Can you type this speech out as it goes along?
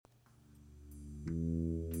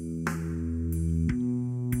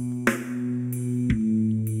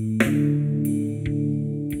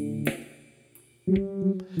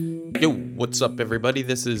What's up, everybody?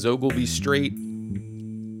 This is Ogilvy Straight.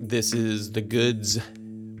 This is the goods,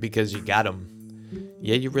 because you got them.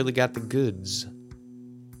 Yeah, you really got the goods.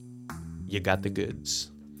 You got the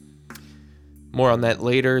goods. More on that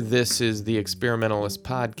later. This is the Experimentalist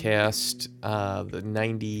podcast, the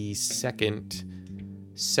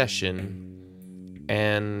 92nd session,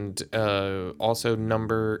 and also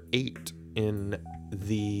number 8 in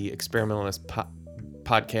the Experimentalist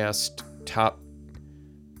podcast top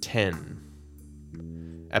 10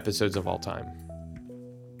 episodes of all time.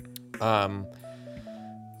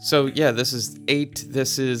 So yeah, this is 8.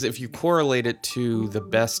 This is, if you correlate it to the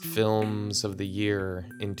best films of the year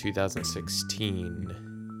in 2016,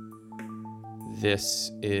 this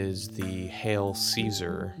is the Hail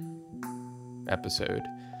Caesar episode.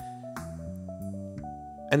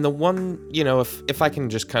 And the one, if I can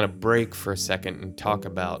just kind of break for a second and talk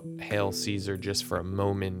about Hail Caesar just for a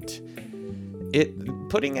moment,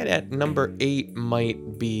 putting it at number 8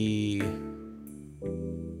 might be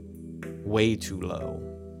way too low.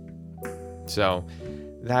 So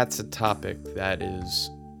that's a topic that is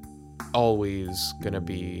always going to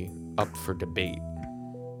be up for debate.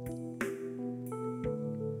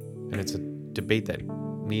 And it's a debate that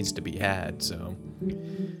needs to be had. So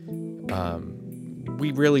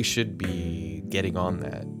we really should be getting on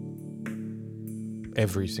that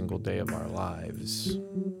every single day of our lives.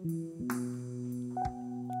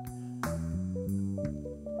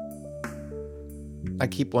 I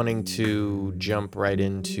keep wanting to jump right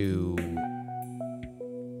into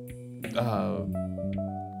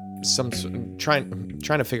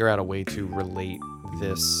trying to figure out a way to relate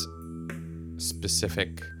this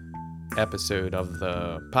specific episode of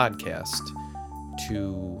the podcast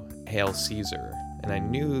to Hail Caesar. And I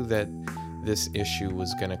knew that this issue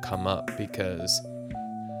was going to come up because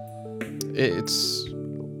it's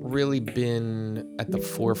really been at the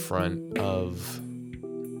forefront of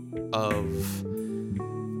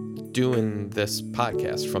doing this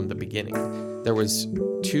podcast from the beginning. There was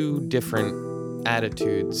 2 different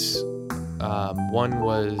attitudes. One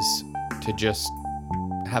was to just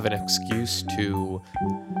have an excuse to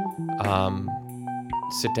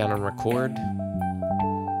sit down and record,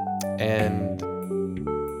 and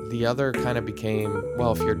the other kind of became,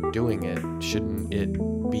 well, if you're doing it, shouldn't it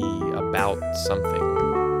be about something?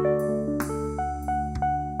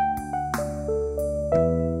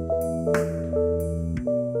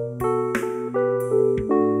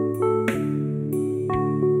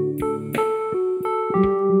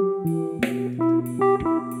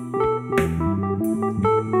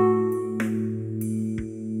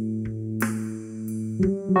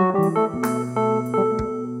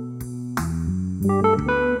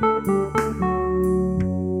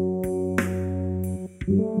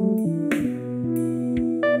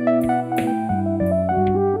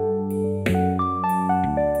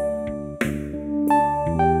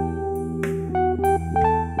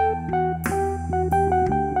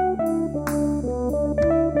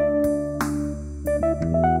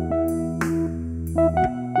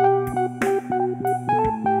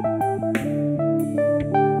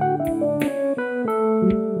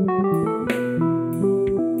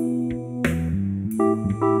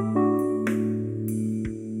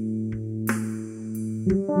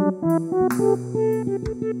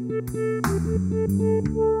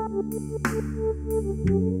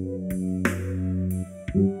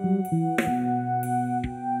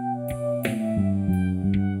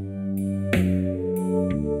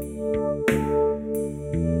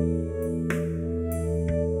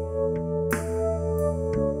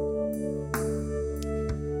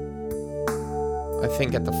 I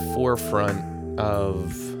think at the forefront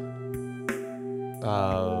of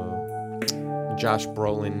Josh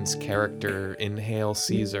Brolin's character in Hail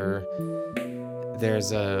Caesar, there's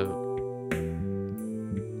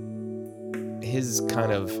his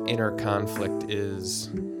kind of inner conflict is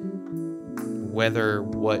whether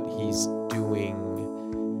what he's doing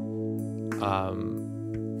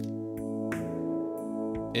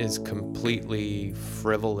is completely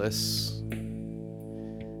frivolous,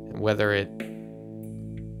 and whether it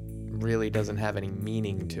really doesn't have any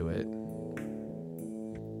meaning to it.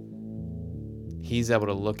 He's able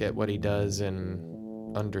to look at what he does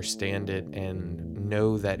and understand it and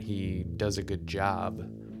know that he does a good job.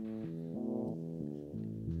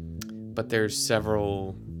 But there's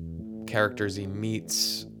several characters he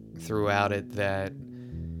meets throughout it that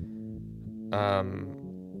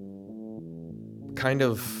kind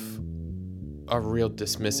of are real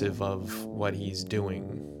dismissive of what he's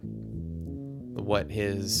doing, what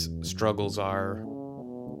his struggles are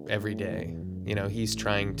every day. He's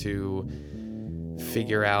trying to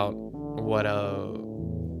figure out what a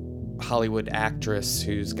Hollywood actress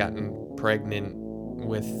who's gotten pregnant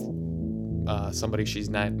with somebody she's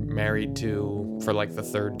not married to for like the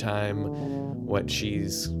third time,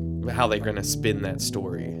 how they're going to spin that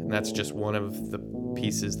story. And that's just one of the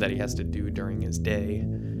pieces that he has to do during his day.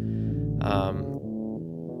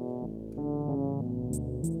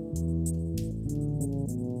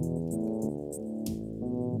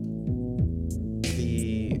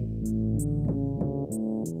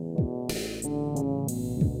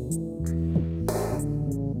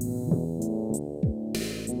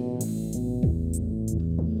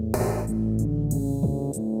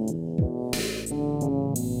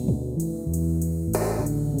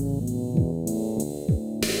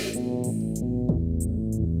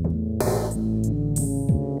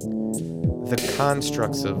 The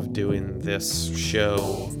constructs of doing this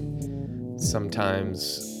show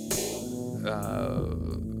sometimes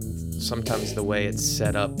the way it's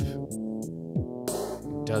set up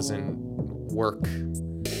doesn't work.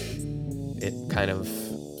 It kind of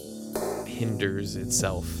hinders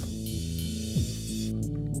itself.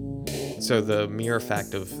 So the mere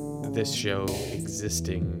fact of this show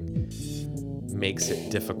existing makes it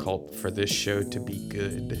difficult for this show to be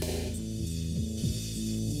good.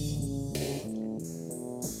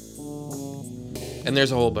 And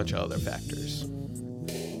there's a whole bunch of other factors.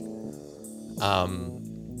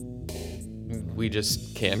 We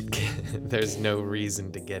just can't there's no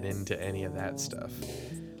reason to get into any of that stuff.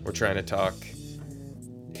 We're trying to talk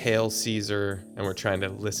Hail Caesar, and we're trying to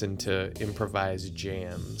listen to improvised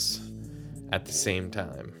jams at the same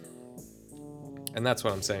time. And that's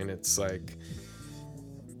what I'm saying. It's like,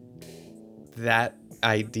 that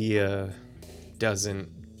idea doesn't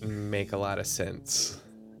make a lot of sense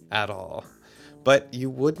at all. But you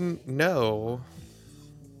wouldn't know.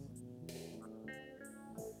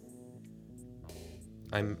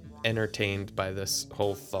 I'm entertained by this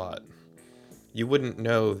whole thought. You wouldn't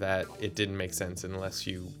know that it didn't make sense unless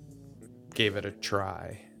you gave it a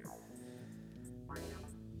try.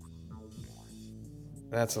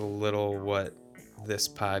 That's a little what this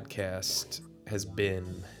podcast has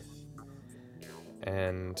been.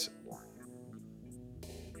 And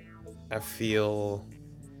I feel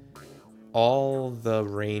all the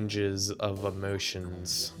ranges of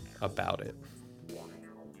emotions about it,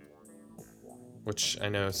 which I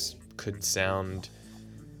know could sound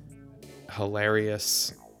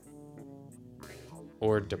hilarious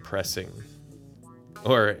or depressing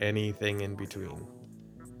or anything in between,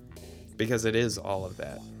 because it is all of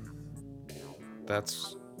that.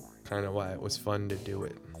 That's kind of why it was fun to do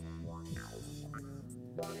it.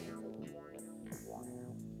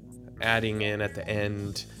 Adding in at the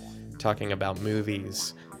end talking about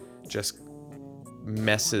movies just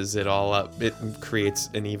messes it all up. It creates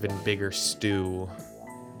an even bigger stew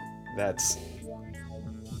that's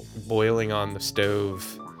boiling on the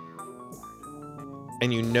stove,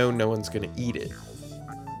 and you know no one's gonna eat it,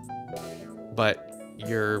 but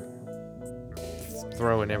you're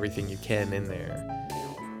throwing everything you can in there,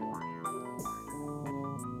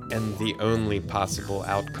 and the only possible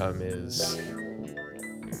outcome is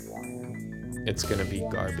it's gonna be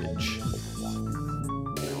garbage.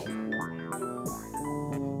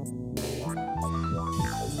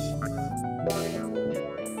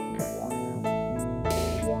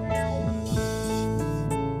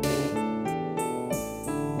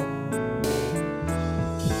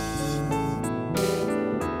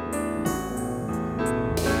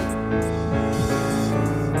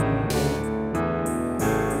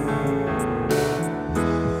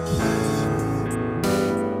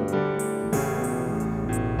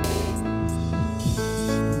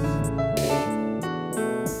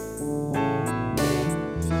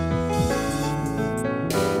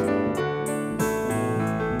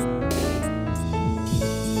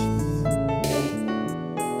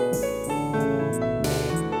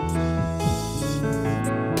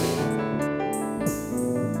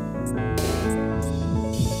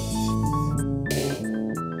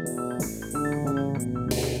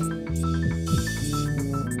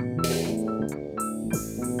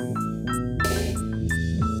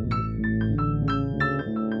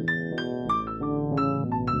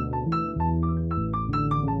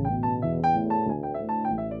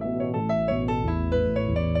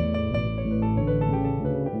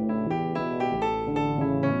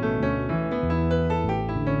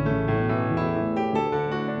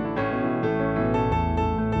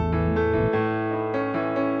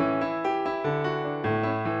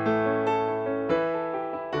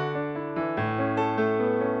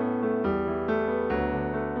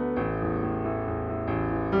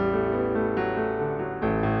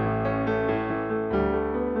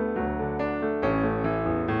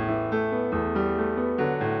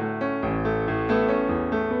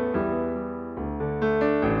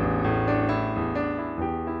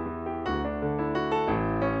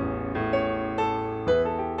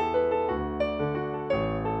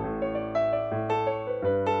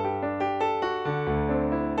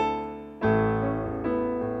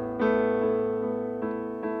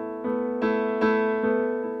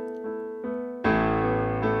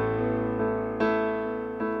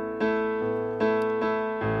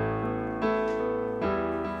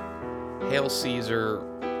 Caesar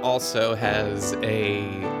also has a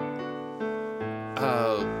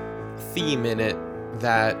theme in it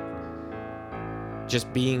that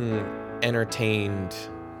just being entertained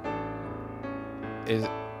is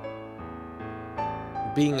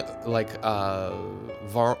being like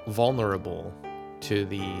vulnerable to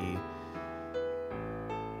the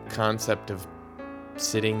concept of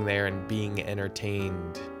sitting there and being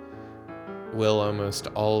entertained will almost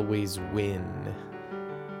always win.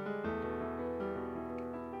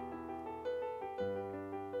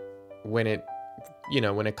 When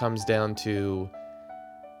it comes down to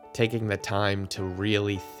taking the time to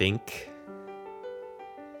really think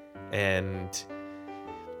and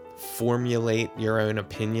formulate your own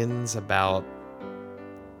opinions about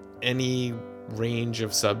any range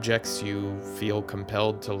of subjects you feel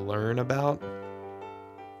compelled to learn about,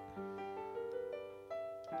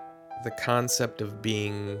 the concept of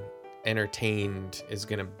being entertained is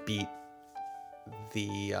going to beat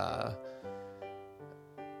the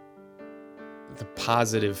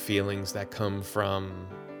positive feelings that come from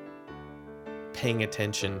paying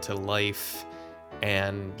attention to life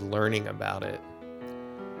and learning about it.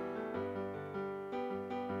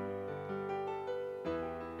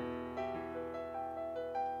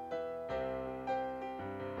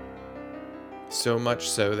 So much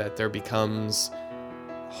so that there becomes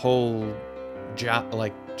whole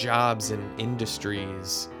jobs and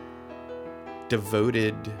industries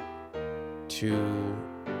devoted to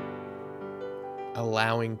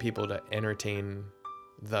allowing people to entertain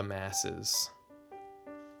the masses.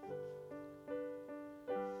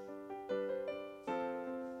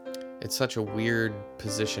 It's such a weird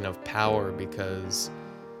position of power because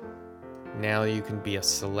now you can be a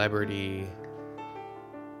celebrity,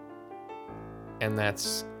 and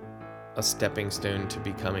that's a stepping stone to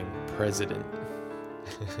becoming president.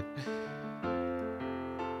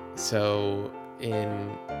 So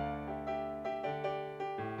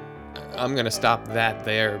I'm going to stop that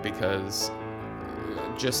there because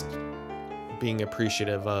just being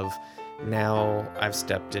appreciative of now I've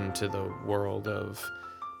stepped into the world of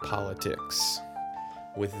politics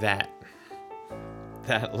with that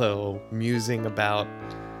little musing about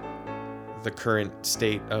the current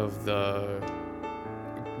state of the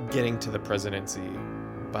getting to the presidency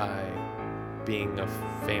by being a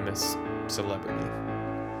famous celebrity.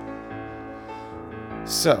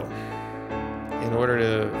 So, in order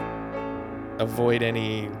to avoid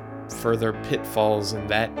any further pitfalls in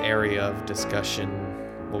that area of discussion,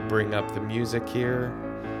 we'll bring up the music here,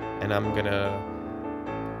 and I'm gonna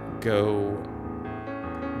go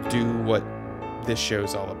do what this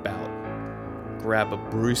show's all about. Grab a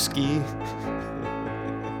brewski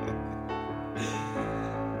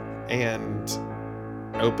and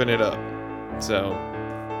open it up. So,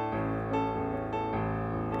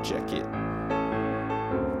 check it.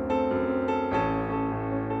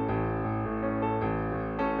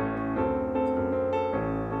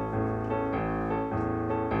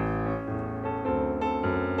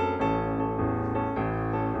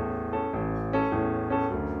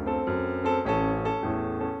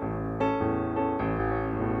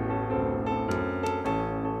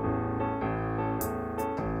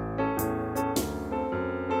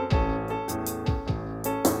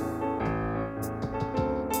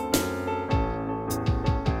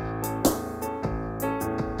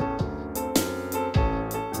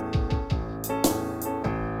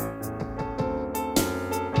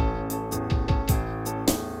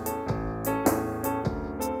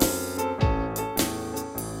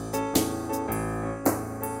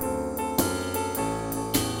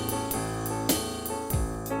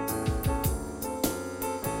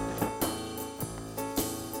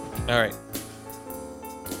 All right.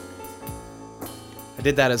 I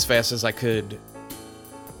did that as fast as I could.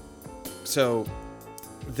 So,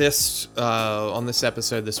 this, on this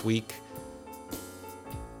episode this week,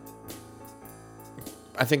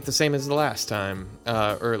 I think the same as the last time,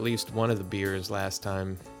 or at least one of the beers last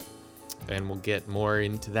time, and we'll get more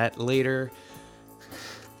into that later.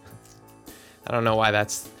 I don't know why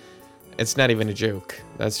it's not even a joke.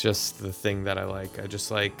 That's just the thing that I like. I just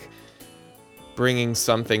like bringing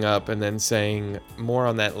something up and then saying more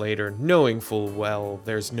on that later, knowing full well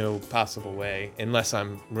there's no possible way, unless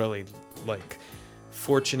I'm really like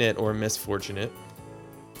fortunate or misfortunate,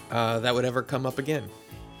 that would ever come up again.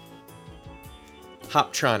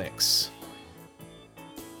 Hoptronics,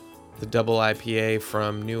 the double IPA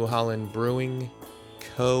from New Holland Brewing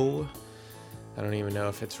Co. I don't even know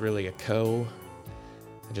if it's really a co.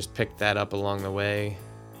 I just picked that up along the way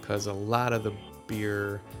because a lot of the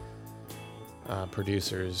beer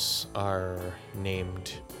producers are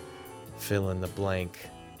named fill in the blank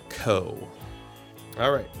Co.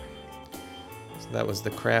 All right. So that was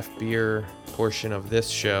the craft beer portion of this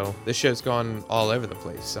show. This show's gone all over the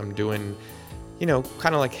place. I'm doing,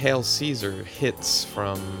 kind of like Hail Caesar hits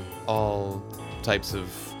from all types of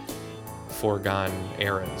foregone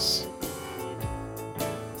eras.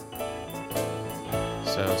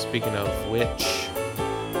 So speaking of which,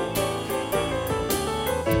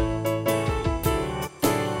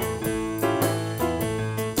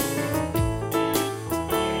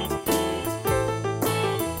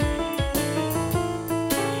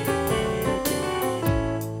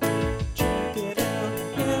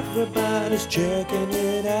 everybody's checking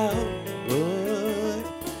it out. Boy,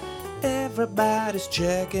 everybody's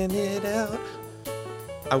checking it out.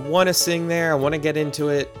 I want to sing there. I want to get into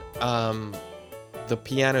it. The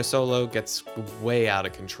piano solo gets way out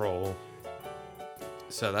of control.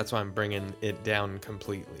 So that's why I'm bringing it down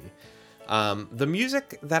completely. The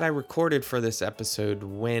music that I recorded for this episode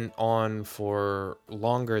went on for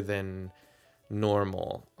longer than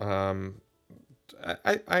normal.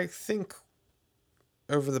 I think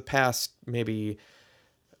over the past maybe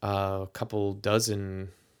a couple dozen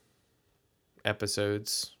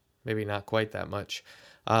episodes, maybe not quite that much,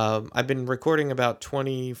 I've been recording about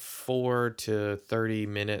 24 to 30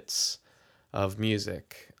 minutes of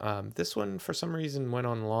music. This one, for some reason, went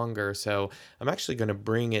on longer, so I'm actually going to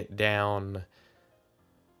bring it down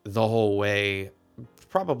the whole way,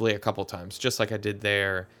 probably a couple times, just like I did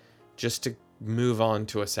there, just to move on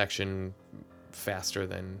to a section faster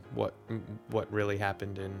than what really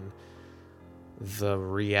happened in the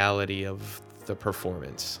reality of the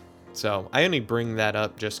performance. So I only bring that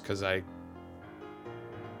up just because I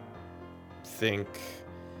think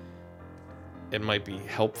it might be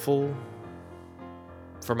helpful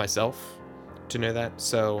for myself to know that.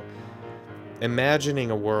 So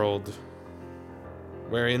imagining a world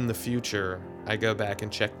where in the future I go back and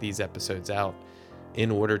check these episodes out in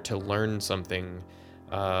order to learn something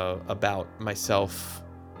about myself,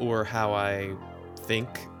 or how I think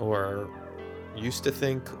or used to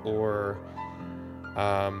think, or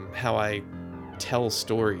how I tell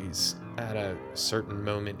stories at a certain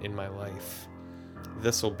moment in my life.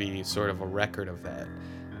 This will be sort of a record of that.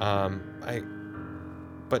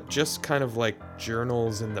 But just kind of like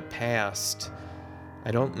journals in the past,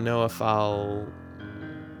 I don't know if I'll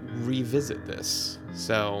revisit this.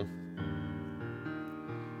 So,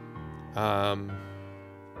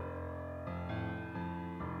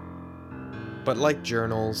 but like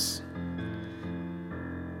journals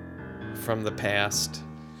from the past,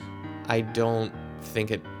 I don't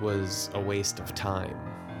think it was a waste of time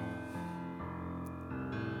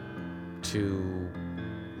to,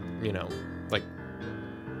 like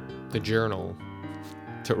the journal,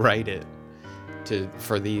 to write it,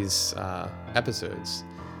 for these episodes,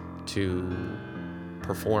 to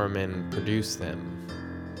perform and produce them.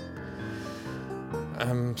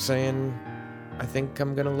 I'm saying I think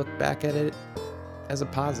I'm gonna look back at it as a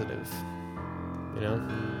positive,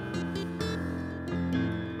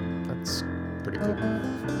 That's pretty cool.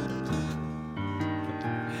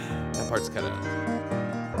 That part's cut out.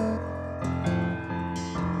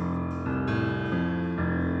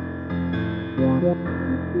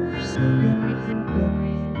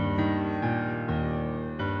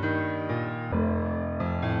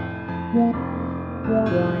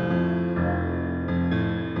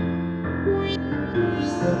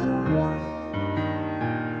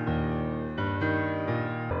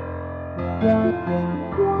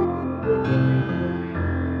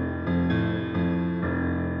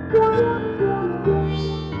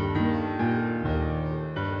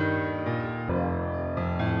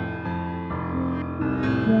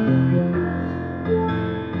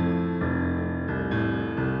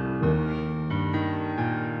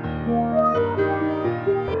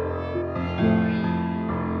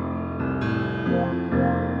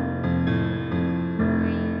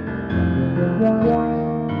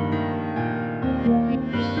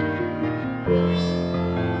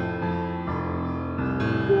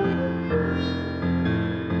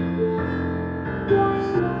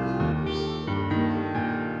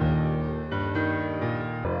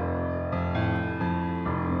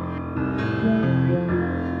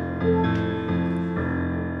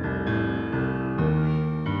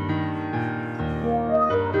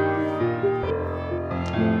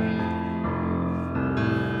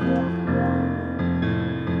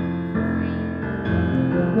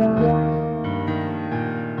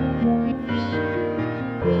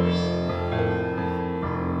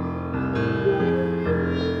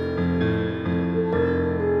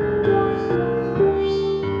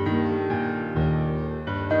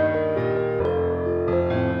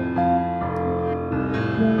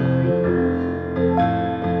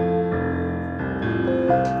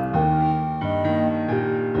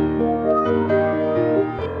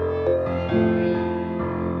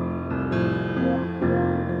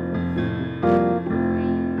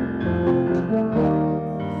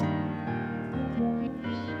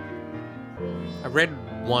 I read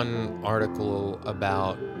one article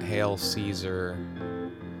about Hail Caesar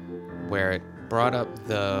where it brought up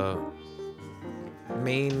the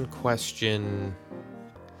main question,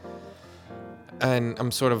 and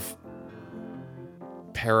I'm sort of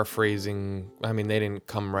paraphrasing. I mean, they didn't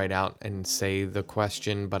come right out and say the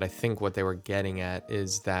question, but I think what they were getting at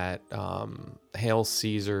is that Hail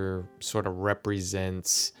Caesar sort of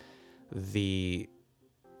represents the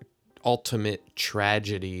ultimate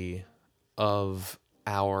tragedy of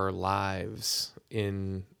our lives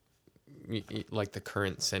in like the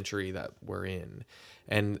current century that we're in,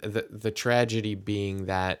 and the tragedy being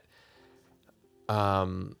that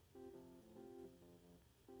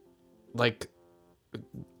like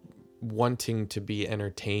wanting to be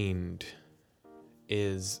entertained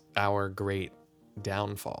is our great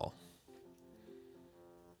downfall.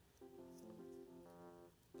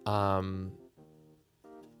 And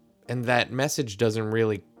that message doesn't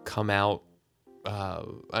really come out.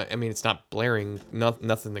 I mean, it's not blaring.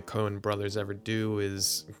 Nothing the Coen brothers ever do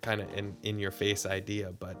is kind of an in-your-face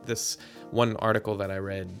idea. But this one article that I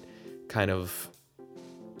read kind of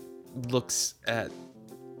looks at,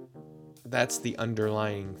 that's the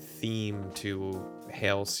underlying theme to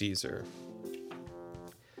Hail Caesar.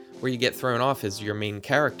 Where you get thrown off is your main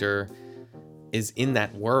character is in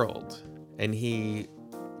that world, and he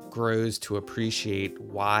grows to appreciate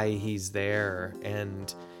why he's there,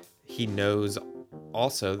 and he knows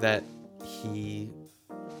also that he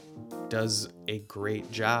does a great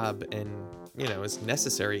job and, you know, is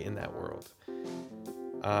necessary in that world.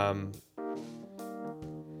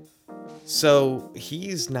 So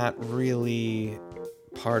he's not really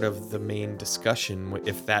part of the main discussion,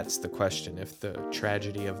 if that's the question, if the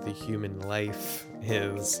tragedy of the human life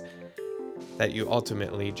is that you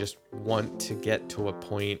ultimately just want to get to a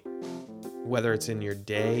point, whether it's in your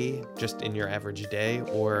day, just in your average day,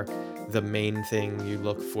 or the main thing you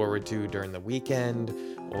look forward to during the weekend,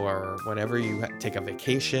 or whenever you take a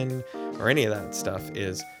vacation, or any of that stuff,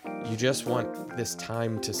 is you just want this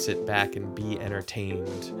time to sit back and be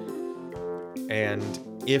entertained.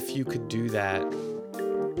 And if you could do that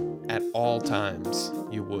at all times,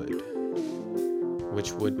 you would,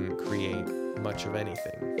 which wouldn't create much of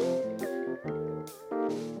anything.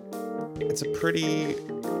 It's a pretty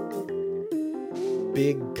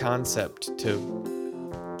big concept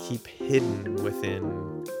to keep hidden within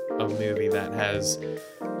a movie that has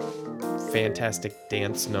fantastic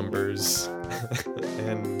dance numbers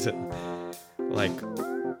and like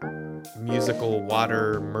musical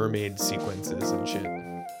water mermaid sequences and shit.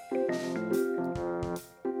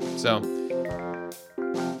 So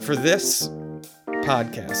for this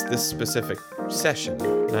podcast, this specific session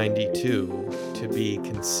 92, to be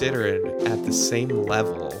considered at the same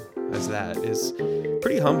level as that is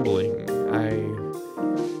pretty humbling.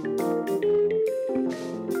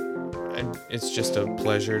 It's just a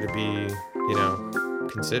pleasure to be, you know,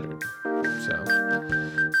 considered. So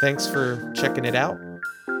thanks for checking it out,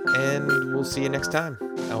 and we'll see you next time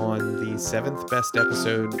on the 7th best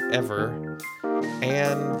episode ever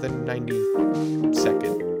and the 93rd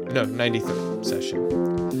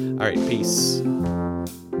session. All right, peace.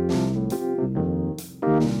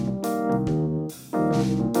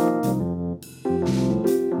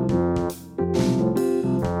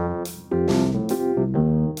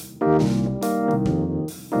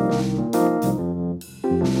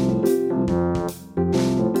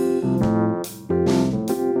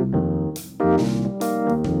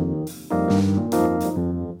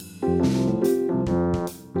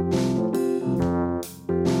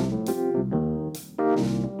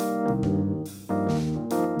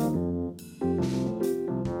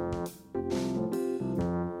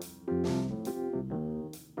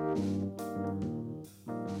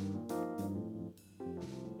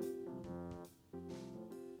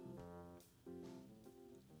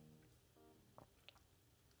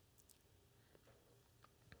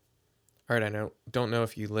 All right, I don't know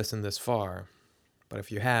if you listened this far, but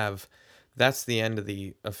if you have, that's the end of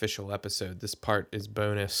the official episode. This part is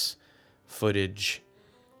bonus footage.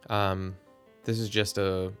 This is just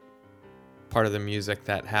a part of the music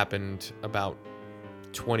that happened about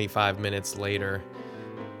 25 minutes later.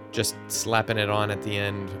 Just slapping it on at the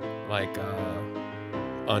end like a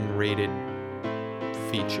unrated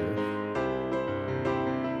feature.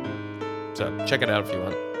 So check it out if you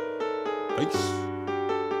want. Peace.